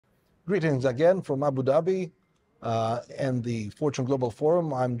Greetings again from Abu Dhabi and the Fortune Global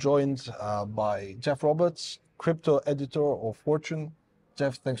Forum. I'm joined by Jeff Roberts, crypto editor of Fortune.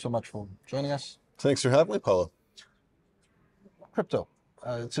 Jeff, thanks so much for joining us. Thanks for having me, Paulo. Crypto,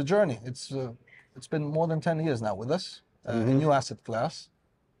 it's a journey. It's been more than 10 years now with us, a new asset class.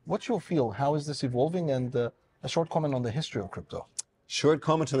 What's your feel? How is this evolving? And a short comment on the history of crypto. Short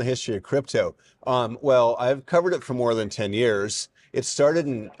comment on the history of crypto. Well, I've covered it for more than 10 years. It started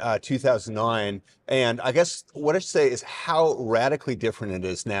in 2009, and I guess what I should say is how radically different it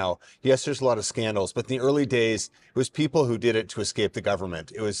is now. Yes, there's a lot of scandals, but in the early days, it was people who did it to escape the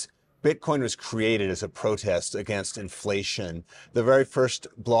government. Bitcoin was created as a protest against inflation. The very first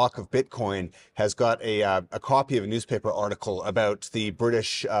block of Bitcoin has got a copy of a newspaper article about the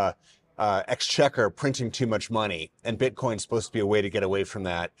British exchequer printing too much money, and Bitcoin's supposed to be a way to get away from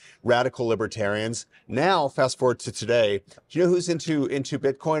that. Radical libertarians. Now, fast forward to today, do you know who's into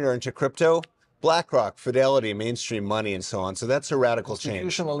Bitcoin or into crypto? BlackRock, Fidelity, mainstream money, and so on. So that's a radical change.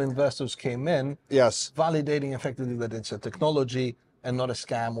 Institutional investors came in, yes, validating effectively that it's a technology and not a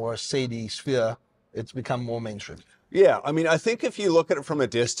scam or a shady sphere. It's become more mainstream. Yeah, I mean, I think if you look at it from a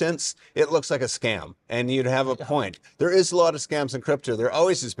distance, it looks like a scam, and you'd have a point. There is a lot of scams in crypto. There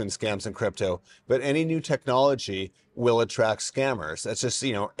always has been scams in crypto, but any new technology will attract scammers. That's just,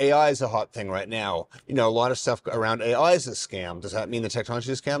 AI is a hot thing right now. A lot of stuff around AI is a scam. Does that mean the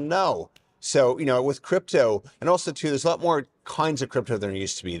technology is a scam? No. So, with crypto, and also too, there's a lot more kinds of crypto than there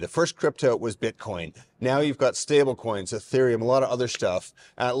used to be. The first crypto was Bitcoin. Now you've got stable coins, Ethereum, a lot of other stuff.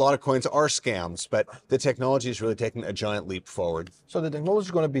 A lot of coins are scams, but the technology is really taking a giant leap forward. So the technology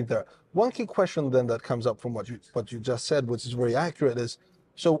is going to be there. One key question then that comes up from what you just said, which is very accurate, is,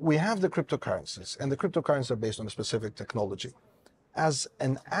 so we have the cryptocurrencies, and the cryptocurrencies are based on a specific technology. As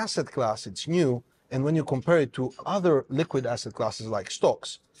an asset class, it's new, and when you compare it to other liquid asset classes like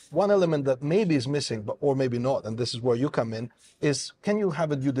stocks, one element that maybe is missing, or maybe not, and this is where you come in, is can you have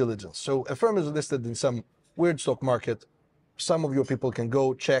a due diligence? So a firm is listed in some weird stock market. Some of your people can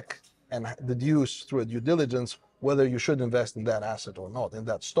go check and deduce through a due diligence whether you should invest in that asset or not, in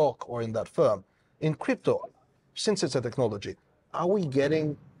that stock or in that firm. In crypto, since it's a technology, are we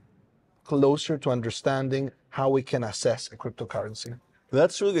getting closer to understanding how we can assess a cryptocurrency?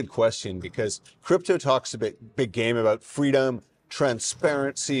 That's a really good question, because crypto talks a big game about freedom,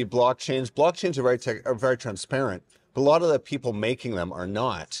 transparency, blockchains. Blockchains are very transparent, but a lot of the people making them are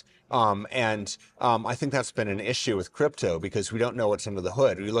not. I think that's been an issue with crypto, because we don't know what's under the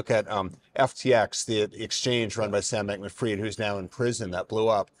hood. We look at FTX, the exchange run by Sam Bankman-Fried, who's now in prison, that blew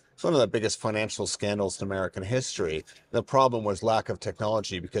up. It's one of the biggest financial scandals in American history. The problem was lack of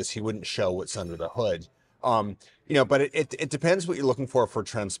technology, because he wouldn't show what's under the hood. But it depends what you're looking for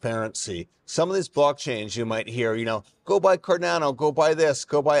transparency. Some of these blockchains you might hear, go buy Cardano, go buy this,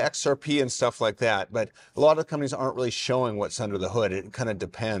 go buy XRP and stuff like that. But a lot of companies aren't really showing what's under the hood. It kind of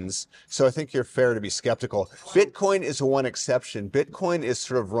depends. So I think you're fair to be skeptical. Bitcoin is one exception. Bitcoin is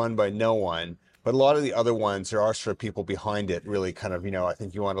sort of run by no one. But a lot of the other ones, there are sort of people behind it, really kind of, I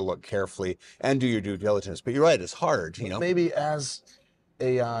think you want to look carefully and do your due diligence. But you're right, it's hard, Maybe as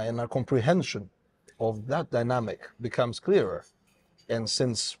AI and our comprehension of that dynamic becomes clearer, and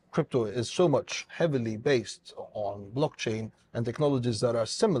since crypto is so much heavily based on blockchain and technologies that are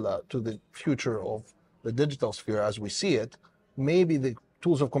similar to the future of the digital sphere as we see it, maybe the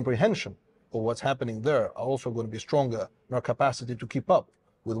tools of comprehension of what's happening there are also going to be stronger, and our capacity to keep up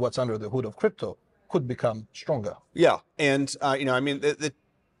with what's under the hood of crypto could become stronger. Yeah, and the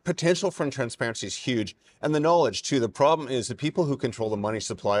potential for transparency is huge, and the knowledge too. The problem is the people who control the money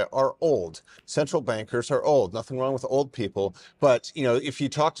supply are old. Central bankers are old. Nothing wrong with old people, but if you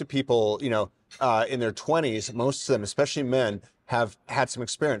talk to people, in their 20s, most of them, especially men, have had some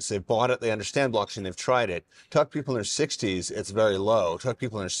experience. They've bought it. They understand blockchain. They've tried it. Talk to people in their 60s, it's very low. Talk to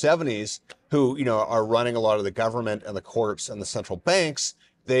people in their 70s who are running a lot of the government and the courts and the central banks.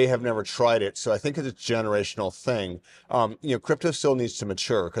 They have never tried it. So I think it's a generational thing. Crypto still needs to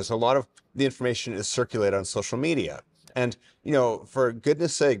mature, because a lot of the information is circulated on social media. And, for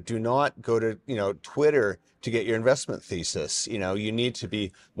goodness sake, do not go to, Twitter to get your investment thesis. You need to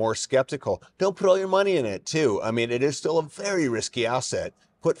be more skeptical. Don't put all your money in it too. I mean, it is still a very risky asset.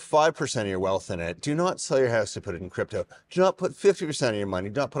 Put 5% of your wealth in it. Do not sell your house to put it in crypto. Do not put 50% of your money.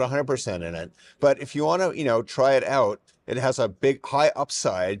 Do not put 100% in it. But if you want to, try it out, it has a big high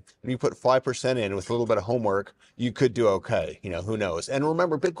upside. When you put 5% in with a little bit of homework, you could do okay. Who knows? And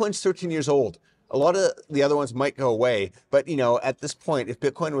remember, Bitcoin's 13 years old. A lot of the other ones might go away, but at this point, if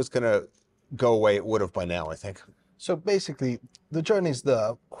Bitcoin was going to go away, it would have by now, I think. So basically, the journey's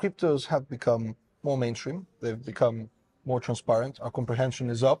there. Cryptos have become more mainstream. They've become more transparent. Our comprehension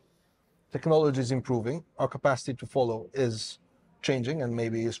is up. technology is improving, our capacity to follow is changing and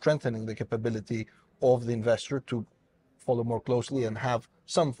maybe strengthening the capability of the investor to follow more closely and have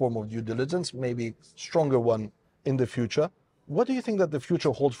some form of due diligence, maybe stronger one in the future. What do you think that the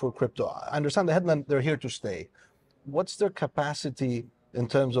future holds for crypto? I understand the headline, they're here to stay. What's their capacity in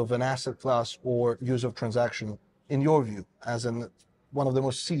terms of an asset class or use of transaction, in your view, as one of the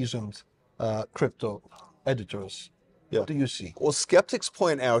most seasoned crypto editors? What do you see? Well, skeptics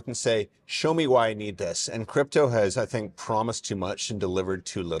point out and say, show me why I need this. And crypto has, I think, promised too much and delivered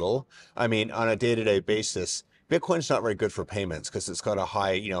too little. I mean, on a day-to-day basis, Bitcoin's not very good for payments because it's got a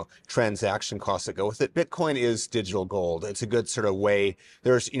high, transaction costs that go with it. Bitcoin is digital gold. It's a good sort of way.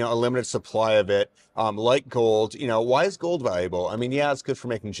 There's, a limited supply of it. Like gold, why is gold valuable? I mean, yeah, it's good for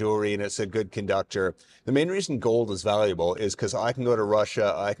making jewelry and it's a good conductor. The main reason gold is valuable is because I can go to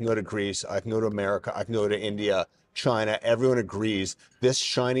Russia, I can go to Greece, I can go to America, I can go to India, China, everyone agrees this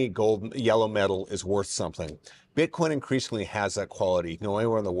shiny gold, yellow metal is worth something. Bitcoin increasingly has that quality. You can go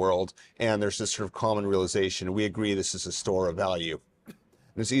anywhere in the world, and there's this sort of common realization. We agree this is a store of value. And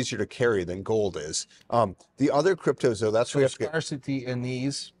it's easier to carry than gold is. The other cryptos, though, that's where scarcity and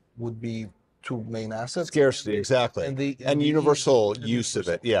ease would be two main assets. Scarcity, exactly. And universal use of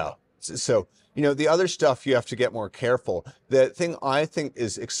it, yeah. So, the other stuff you have to get more careful. The thing I think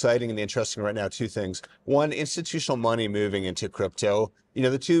is exciting and interesting right now, two things. One, institutional money moving into crypto.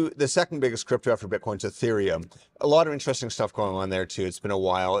 The second biggest crypto after Bitcoin is Ethereum. A lot of interesting stuff going on there too. It's been a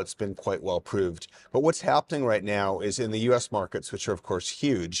while. It's been quite well proved. But what's happening right now is in the US markets, which are of course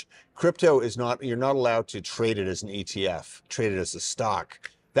huge, crypto is not, you're not allowed to trade it as an ETF, trade it as a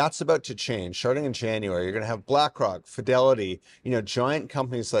stock. That's about to change. Starting in January, you're going to have BlackRock, Fidelity, giant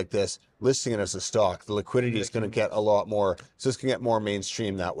companies like this listing it as a stock. The liquidity is going to get a lot more, so it's going to get more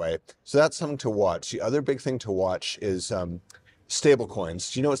mainstream that way. So that's something to watch. The other big thing to watch is stable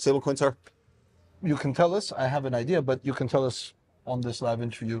coins. Do you know what stable coins are? You can tell us. I have an idea, but you can tell us on this live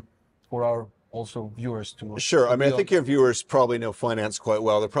interview for our also viewers to. Sure. I mean, I think your viewers probably know finance quite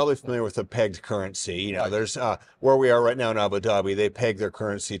well. They're probably familiar with the pegged currency. Right. There's where we are right now in Abu Dhabi, they peg their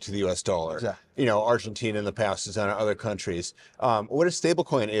currency to the US dollar. Exactly. Argentina in the past has done it, other countries. What a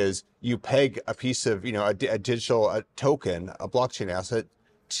stablecoin is, you peg a piece of, a digital token, a blockchain asset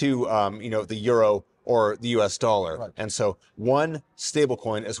to, the euro or the US dollar. Right. And so one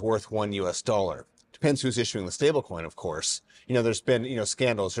stablecoin is worth $1 US. Depends who's issuing the stablecoin, of course. There's been,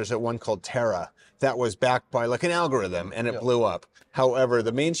 scandals. There's one called Terra that was backed by like an algorithm and it blew up. However,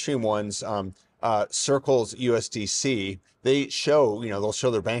 the mainstream ones, Circle's USDC, they show, they'll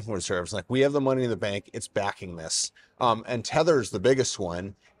show their banking reserves. Like, we have the money in the bank, it's backing this. And Tether's the biggest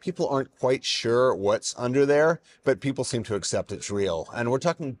one. People aren't quite sure what's under there, but people seem to accept it's real. And we're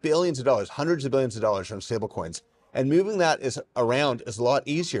talking billions of dollars, hundreds of billions of dollars from stablecoins. And moving that around is a lot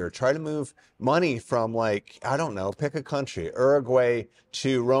easier. Try to move money from, like, I don't know, pick a country, Uruguay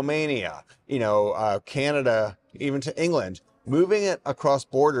to Romania, Canada, even to England. Moving it across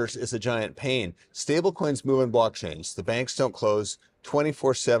borders is a giant pain. Stablecoins move in blockchains. The banks don't close.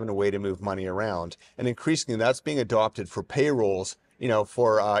 24/7 a way to move money around. And increasingly that's being adopted for payrolls,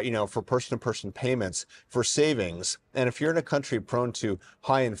 for person-to-person payments, for savings. And if you're in a country prone to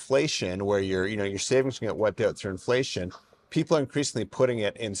high inflation, where your savings can get wiped out through inflation, people are increasingly putting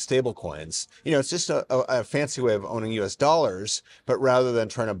it in stable coins. It's just a fancy way of owning US dollars, but rather than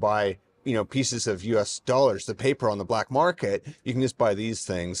trying to buy, pieces of US dollars, the paper on the black market, you can just buy these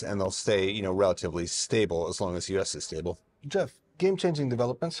things and they'll stay, relatively stable as long as US is stable. Jeff, game-changing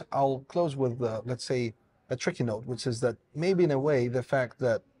developments. I'll close with, let's say, a tricky note, which is that maybe in a way the fact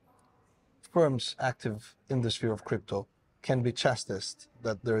that firms active in the sphere of crypto can be chastised,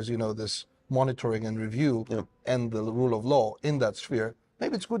 that there's this monitoring and review and the rule of law in that sphere,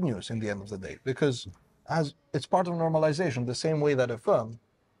 maybe it's good news in the end of the day, because as it's part of normalization, the same way that a firm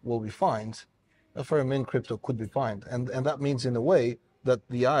will be fined, a firm in crypto could be fined, and that means in a way that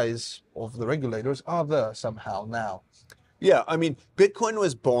the eyes of the regulators are there somehow now. Yeah, I mean, Bitcoin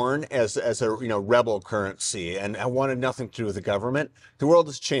was born as a rebel currency and wanted nothing to do with the government. The world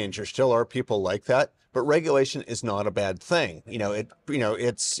has changed. There still are people like that, but regulation is not a bad thing.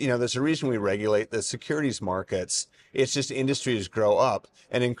 There's a reason we regulate the securities markets. It's just industries grow up,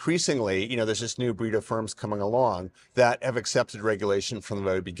 and increasingly, there's this new breed of firms coming along that have accepted regulation from the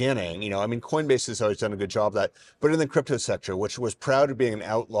very beginning. Coinbase has always done a good job of that, but in the crypto sector, which was proud of being an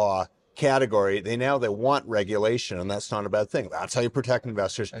outlaw category, they want regulation, and that's not a bad thing. That's how you protect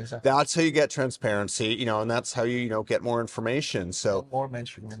investors. Exactly. That's how you get transparency, and that's how you get more information. So more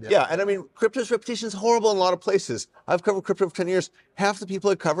mainstream. Yeah, and I mean, crypto's reputation is horrible in a lot of places. I've covered crypto for 10 years. half the people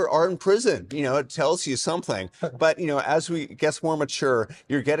it cover are in prison. You know, it tells you something. But, you know, as we get more mature,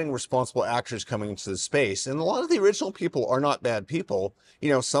 you're getting responsible actors coming into the space. And a lot of the original people are not bad people. You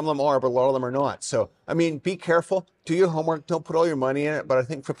know, some of them are, but a lot of them are not. So, I mean, be careful, do your homework, don't put all your money in it. But I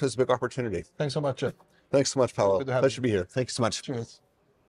think crypto is a big opportunity. Thanks so much, Jeff. Thanks so much, Paolo. Good to have Pleasure you. to be here. Thank you so much. Cheers.